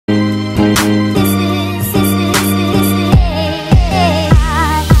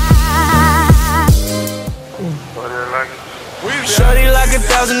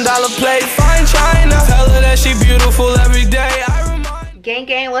dollar plate, fine china. Tell her that she beautiful every day. Gang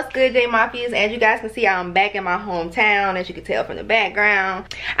gang, what's good, J Mafias? As you guys can see, I'm back in my hometown, as you can tell from the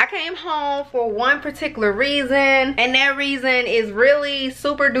background. I came home for one particular reason, and that reason is really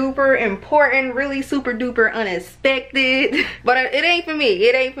super duper important, really super duper unexpected. But it ain't for me,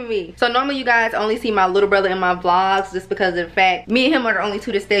 it ain't for me. So normally you guys only see my little brother in my vlogs just because of the fact me and him are the only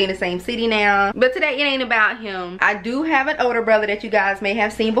two that stay in the same city now. But today it ain't about him. I do have an older brother that you guys may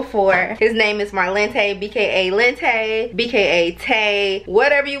have seen before. His name is ᶫᵒᵛᵏ, BKA Lente, BKA Tay,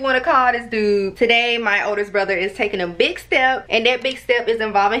 whatever you want to call this dude. Today my oldest brother is taking a big step, and that big step is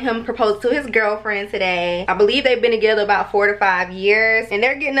involving him proposing to his girlfriend today. I believe they've been together about 4 to 5 years, and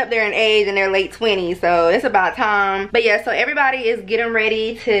they're getting up there in age in their late 20s, so it's about time. But yeah, so everybody is getting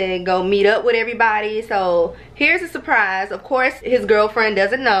ready to go meet up with everybody. So here's a surprise. Of course his girlfriend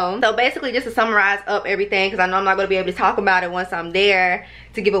doesn't know. So basically, just to summarize up everything, because I know I'm not going to be able to talk about it once I'm there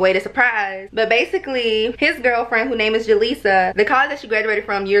to give away the surprise, but basically his girlfriend, whose name is Jalisa, the college that she graduated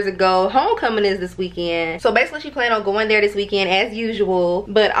from years ago, homecoming is this weekend. So basically she planned on going there this weekend as usual.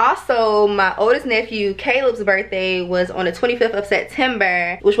 But also my oldest nephew Caleb's birthday was on the 25th of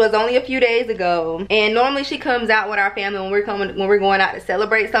September, which was only a few days ago. And normally she comes out with our family when we're going out to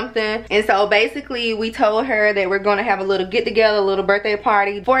celebrate something. And so basically we told her that we're going to have a little get together, a little birthday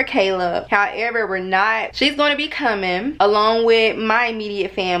party for Caleb. However, we're not. She's going to be coming along with my immediate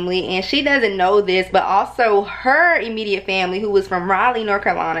family, and she doesn't know this, but also her immediate family, who was from Raleigh, North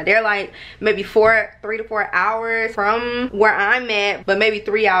Carolina. They're like maybe 3 to 4 hours from where I'm at, but maybe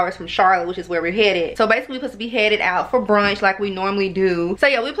 3 hours from Charlotte, which is where we're headed. So basically we're supposed to be headed out for brunch like we normally do. So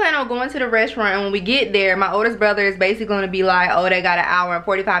yeah, we plan on going to the restaurant, and when we get there, my oldest brother is basically going to be like, oh, they got an hour and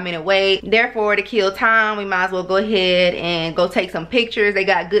 45-minute wait, therefore to kill time we might as well go ahead and go take some pictures. They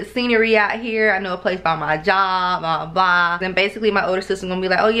got good scenery out here. I know a place by my job, blah blah. Then basically my older sister gonna be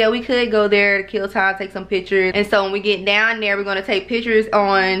like, oh yeah, we could go there to kill time, take some pictures. And so when we get down there, we're gonna take pictures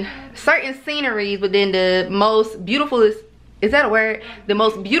on certain sceneries, but then the most beautiful, is that a word? The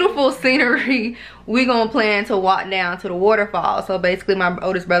most beautiful scenery, we gonna plan to walk down to the waterfall. So basically my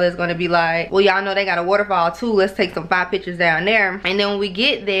oldest brother is gonna be like, well, y'all know they got a waterfall too, let's take some 5 pictures down there. And then when we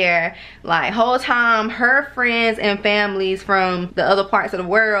get there, like whole time her friends and families from the other parts of the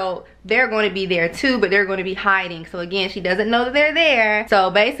world, they're going to be there too, but they're going to be hiding. So again, she doesn't know that they're there.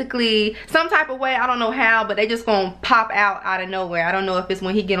 So basically some type of way, I don't know how, but they just gonna pop out of nowhere. I don't know if it's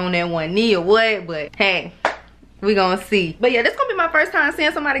when he get on that one knee or what, but hey, we gonna see. But yeah, this gonna be my first time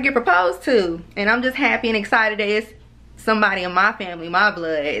seeing somebody get proposed to, and I'm just happy and excited that it's somebody in my family, my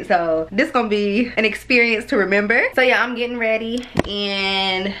blood. So this gonna be an experience to remember. So yeah, I'm getting ready,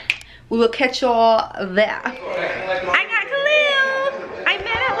 and we will catch y'all there. I got Khalil. I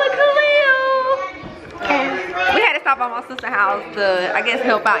met up with Khalil. We had to stop by my sister's house to, I guess,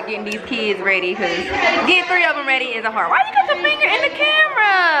 help out getting these kids ready, because getting 3 of them ready is a hard. Why you got your finger in the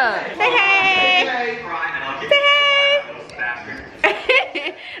camera? Say hey. Say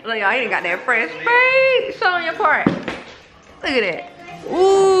hey. Look, y'all, he done got that fresh face. Show them your part. Look at that.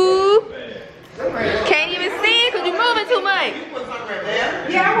 Ooh. Can't even see it because you're moving too much.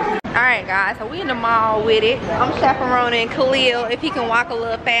 Alright guys, so we in the mall with it. I'm chaperoning Khalil if he can walk a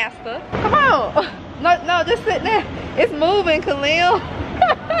little faster. Come on. No, just sit there. It's moving, Khalil.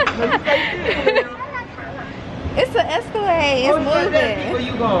 It's an Escalade. It's moving. Where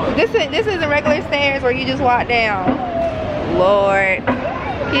you going? This isn't regular stairs where you just walk down. Lord,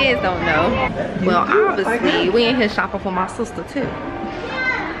 kids don't know. Well, obviously, we in here shopping for my sister too.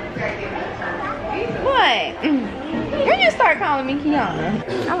 What? You just start calling me Kiana.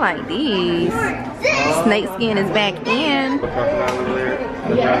 I like these. Snake skin is back in.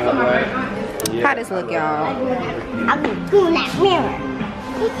 How this look, y'all? I'm doing that mirror.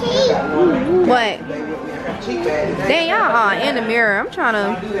 What? Dang, y'all are in the mirror. I'm trying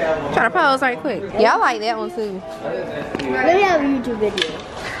to pose right quick. Yeah, I like that one too. Let me have a YouTube video.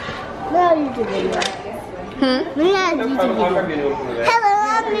 Let me have a YouTube video. Let me have a YouTube video. Hello,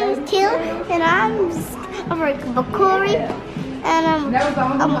 I'm News 2, and I'm from Bakuri, and I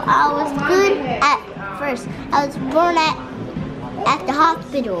was good at first. I was born at the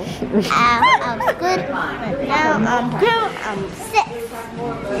hospital. I was good. Now I'm grown. I'm 6.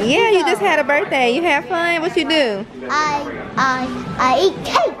 Yeah, you just had a birthday. You had fun. What you do? I eat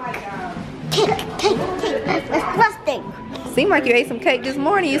cake. Cake. That's disgusting. Seemed like you ate some cake this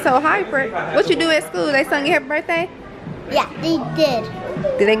morning. You so hyper. What you do at school? They sung your happy birthday? Yeah, they did.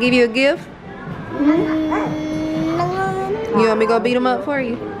 Did they give you a gift? No. You want me to go beat them up for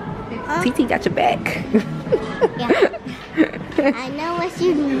you? TT got your back. Yeah. I know what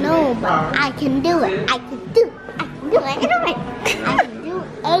you know, but I can do it. I can do it. I can do it. I can do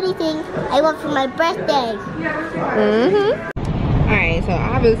anything I want for my birthday. Alright, so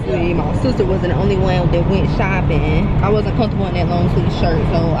obviously my sister wasn't the only one that went shopping. I wasn't comfortable in that long sleeve shirt,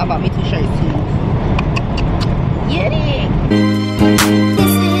 so I bought me 2 shirts too. Get it!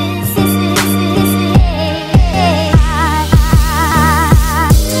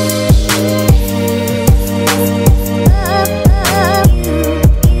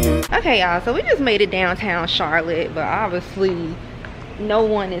 Okay, y'all, so we just made it downtown Charlotte, but obviously no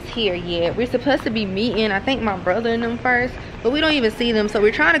one is here yet. We're supposed to be meeting, I think, my brother and them first, but we don't even see them. So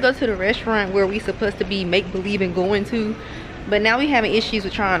we're trying to go to the restaurant where we're supposed to be make-believe and going to, but now we having issues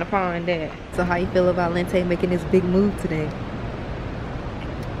with trying to find that. So how you feel about Lente making this big move today?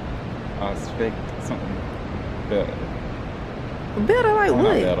 I expect something better. Better like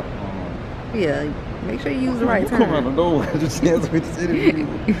what? Better. Yeah, make sure you use the right Come around term. the door. Just chance with the city.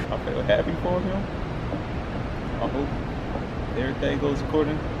 I feel happy for him. I hope everything goes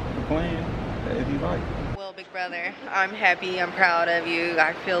according to plan as he likes. Well, big brother, I'm happy, I'm proud of you.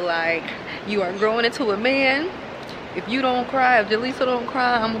 I feel like you are growing into a man. If you don't cry, if Jalisa don't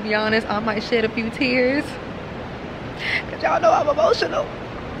cry, I'm gonna be honest, I might shed a few tears. Cause y'all know I'm emotional.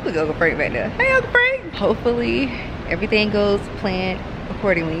 Look at Uncle Frank back there. Hey, Uncle Frank. Hopefully everything goes planned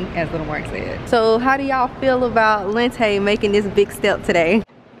accordingly, as Little Mark said. So how do y'all feel about Lente making this big step today?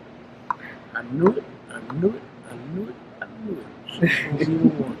 I knew it. I knew it. I knew it. I knew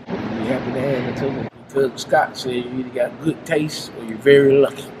it. Be happy to have it too. Because Scott said you either got good taste or you're very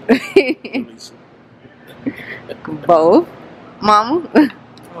lucky. Both. Mama?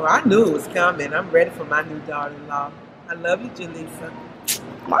 Oh, I knew it was coming. I'm ready for my new daughter-in-law. I love you, Jalisa.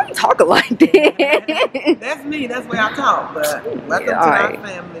 Why you talking like that? That's me. That's where I talk. But welcome to our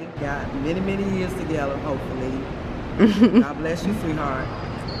family. Got many, many years together, hopefully. God bless you, sweetheart.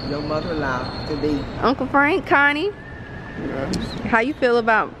 Your mother-in-law to be. Uncle Frank, Connie, how you feel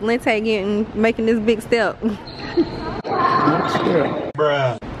about Lente making this big step?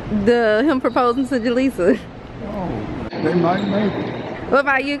 Bruh. Him proposing to Jalisa. Oh, they might make it. What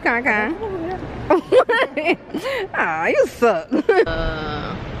about you, Con? Ah, you suck.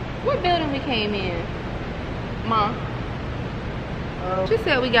 What building we came in? Mom. She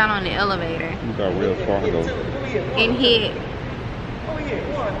said we got on the elevator. We got real far to go. And hit. Oh, yeah,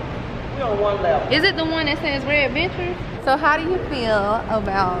 one. We on one level. Is it the one that says Red Adventures? So how do you feel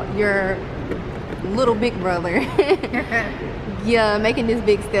about your little big brother yeah, making this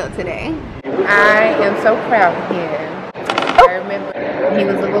big step today? I am so proud of him. I remember he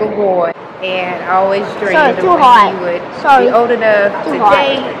was a little boy, and I always dreamed of when he would be old enough to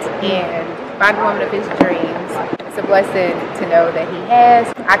date and find the woman of his dreams. It's a blessing to know that he has.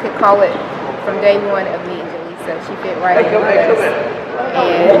 I could call it from day one of me and Jalisa. She fit right in with us.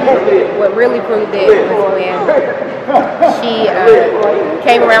 And what really proved it was when she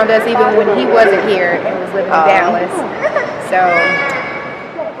came around us even when he wasn't here and was living in Dallas. So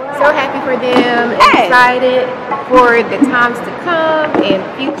happy for them and excited for the times to come and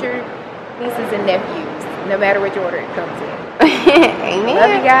future nieces and nephews, no matter which order it comes in. Amen.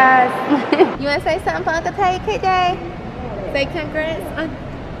 Love you guys. You want to say something for Uncle Tay, KJ? Say congrats,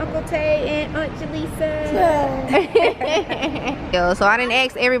 Uncle Tay and Aunt Jalisa. Yo, so I didn't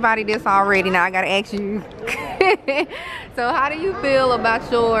ask everybody this already. Now I gotta ask you. So how do you feel about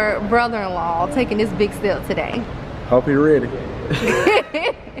your brother-in-law taking this big step today? Hope you're ready.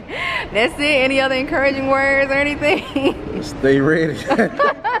 That's it? Any other encouraging words or anything? Stay ready. Tell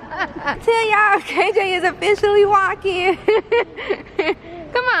y'all, KJ is officially walking.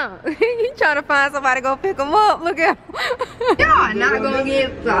 Come on. He trying to find somebody to go pick him up. Look at him. Y'all not gonna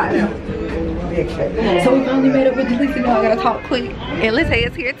get started. So we finally made up with Jalisa. Y'all gotta talk quick. And Lizzie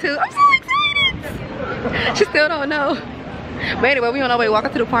is here too. I'm so excited. She still don't know. But anyway, we on our way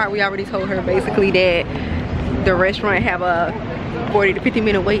walking to the park. We already told her basically that the restaurant have a 40 to 50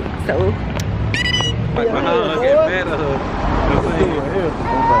 minute wait. So Like my hug get mad at her.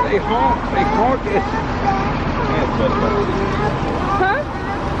 They honk it. huh?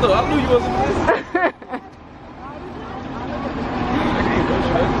 Look, I knew you wasn't this.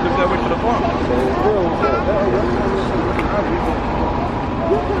 Look that way to the farm.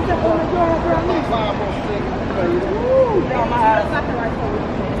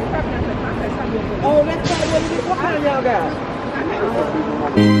 Oh, that's not what it is. What kind of y'all got?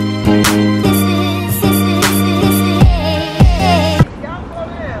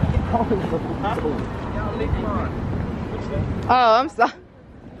 Oh, I'm sorry.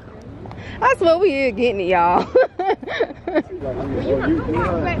 I swear we here getting it, y'all.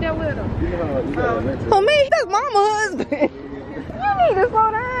 Back there with him. For me, that's mama husband. You need to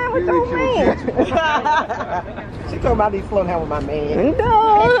slow down. hang with your man. She told me I need to slow down with my man.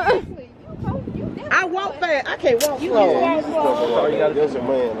 No. I walk fast. I can't walk slow. All you gotta do is your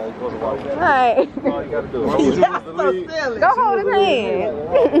man. Like, go walk. Right. All you gotta do. That's so silly. Go hold his hand.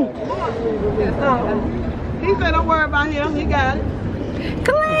 He said, don't worry about him. He got it.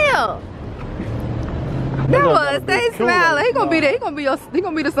 Khalil. That was, stay smiling. He gonna be there. He gonna be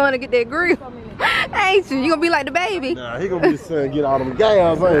the son to get that grill. Ain't you? You gonna be like the baby. Nah, he gonna be the son get all them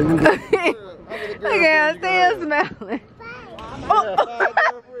gals. Look at him, still smiling. Oh.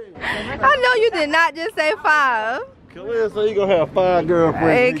 I know you did not just say 5. Khalil said you gonna have 5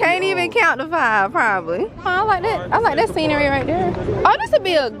 girlfriends. He can't even count to 5, probably. Oh, I like that. I like that scenery right there. Oh, this would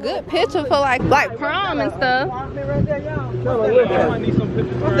be a good picture for like prom and stuff. What's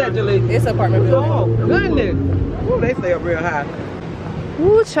that, Jaleel? It's apartment building. Oh, goodness. Ooh, they stay up real high.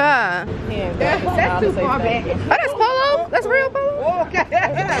 Ooh, child. Yeah, That's too far back. Oh, that's Polo? That's real Polo? Okay.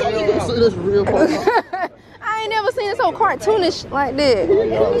 This real I ain't never seen it so cartoonish like this.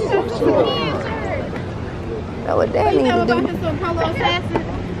 That's what that means to do.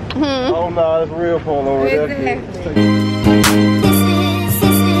 Oh no, it's real polo over there.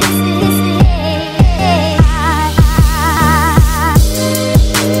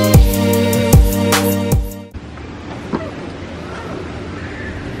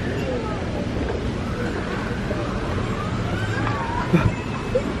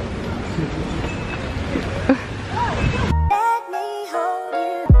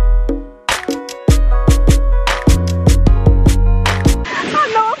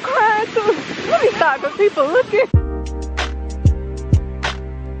 People looking.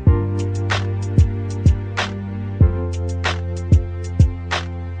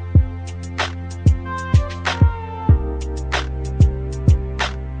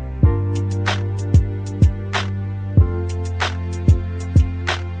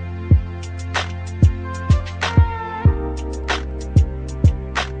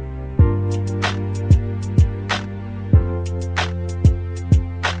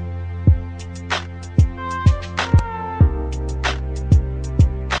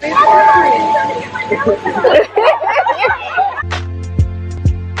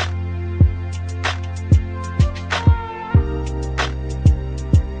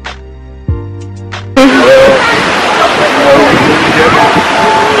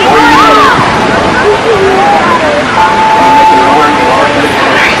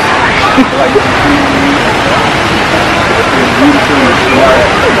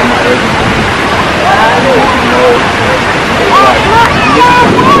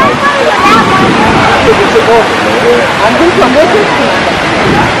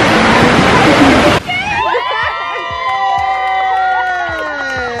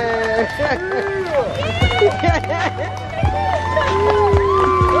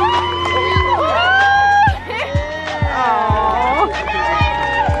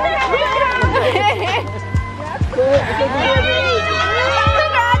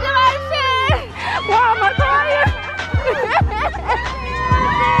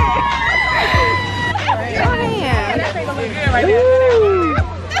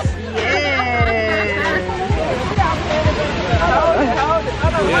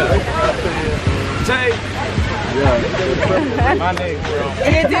 My name, bro.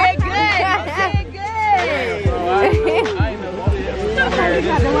 You did good. You did good.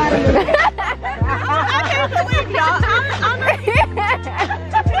 I can't believe y'all.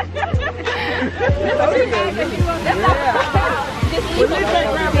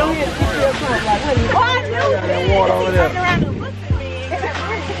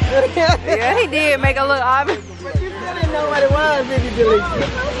 Yeah, he did make a look obvious. But you still didn't know what it was, did you, Jaleel?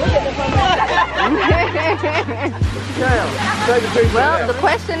 Well, the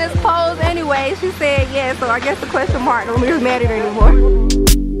question is posed anyway. She said yes, so I guess the question mark don't really matter anymore.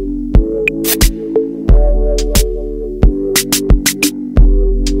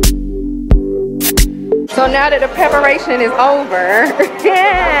 So now that the preparation is over,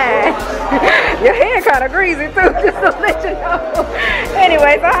 yeah, your hair kind of greasy too, just to let you know.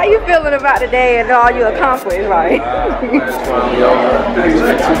 Anyway, so how you feeling about the day and all you accomplished, right? Too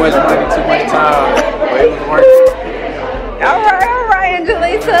much money, too much time, but it was worth it. All right,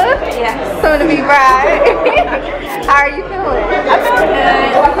 Angelita. Yeah. Soon to be bride. How are you feeling? I feel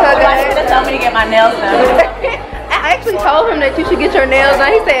good. My sister told me to get my nails done. I actually told him that you should get your nails done.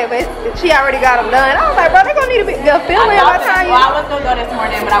 He said, but she already got them done. I was like, bro, they're gonna need to be filming by the time you. Well, I was gonna go this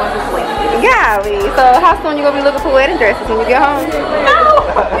morning, but I was asleep. Golly. So how soon you gonna be looking for wedding dresses when you get home? No,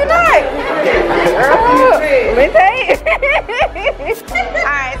 you're not. Girl, let me tell you.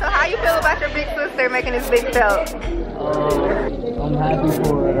 Alright, so how you feel about your big sister making this big belt? I'm I'm happy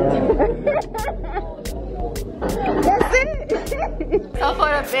for it. That's it. So for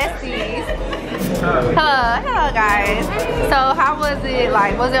the besties. Hello guys. So how was it?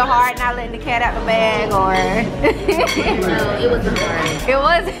 Like, was it hard not letting the cat out the bag, or? No, it wasn't hard. It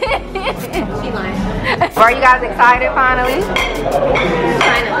wasn't. She lying. Are you guys excited finally?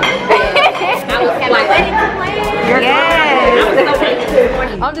 Kind of. I was kind of like, yes.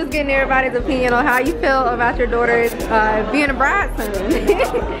 I'm just getting everybody's opinion on how you feel about your daughter's being a bridesmaid.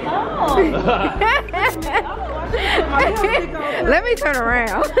 Let me turn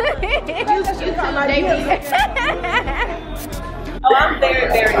around. Oh, I'm very,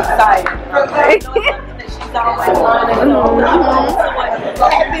 very excited. She's always wanting to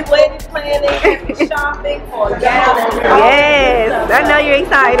happy wedding planning, happy shopping for a gal. Yes, I know you're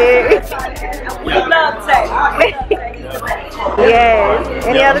excited. We love Tay. Yes.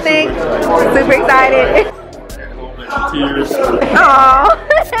 Any other things? Super excited. Tears. Aww.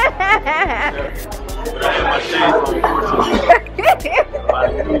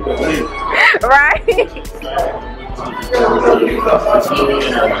 Right.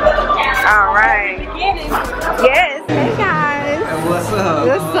 All right. Yes. Hey guys. What's up?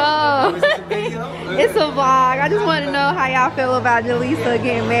 What's up? It's a vlog. I just want to know how y'all feel about Jalisa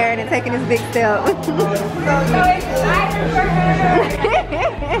getting married and taking this big step.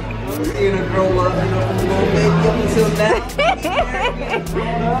 Seeing her grow up, you know, from little baby up until now.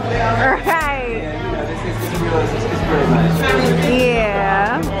 Right. Yeah, this is very nice.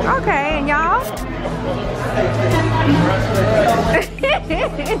 Yeah. Okay, and y'all?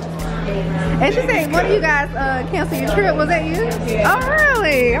 And she said, one of you guys canceled your trip. Was that you? Oh,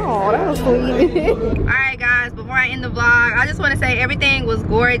 really? Oh, that was sweet. Alright guys, before I end the vlog, I just want to say everything was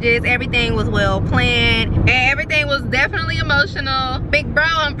gorgeous. Everything was well planned. And everything was definitely emotional. Big bro,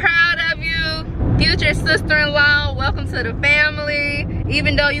 I'm proud of you. Future sister-in-law, welcome to the family.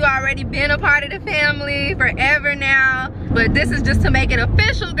 Even though you already been a part of the family forever now. But this is just to make it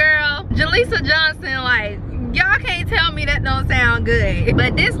official, girl. Jalisa Johnson, like, y'all can't tell me that don't sound good.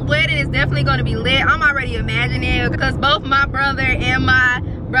 But this wedding is definitely going to be lit. I'm already imagining it because both my brother and my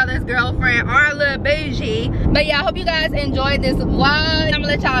brother's girlfriend are a little bougie. But yeah, I hope you guys enjoyed this vlog. I'm gonna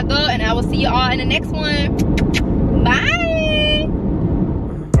let y'all go and I will see you all in the next one. Bye.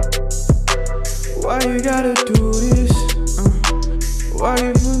 Why you gotta do this? Why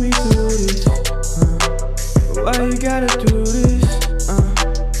you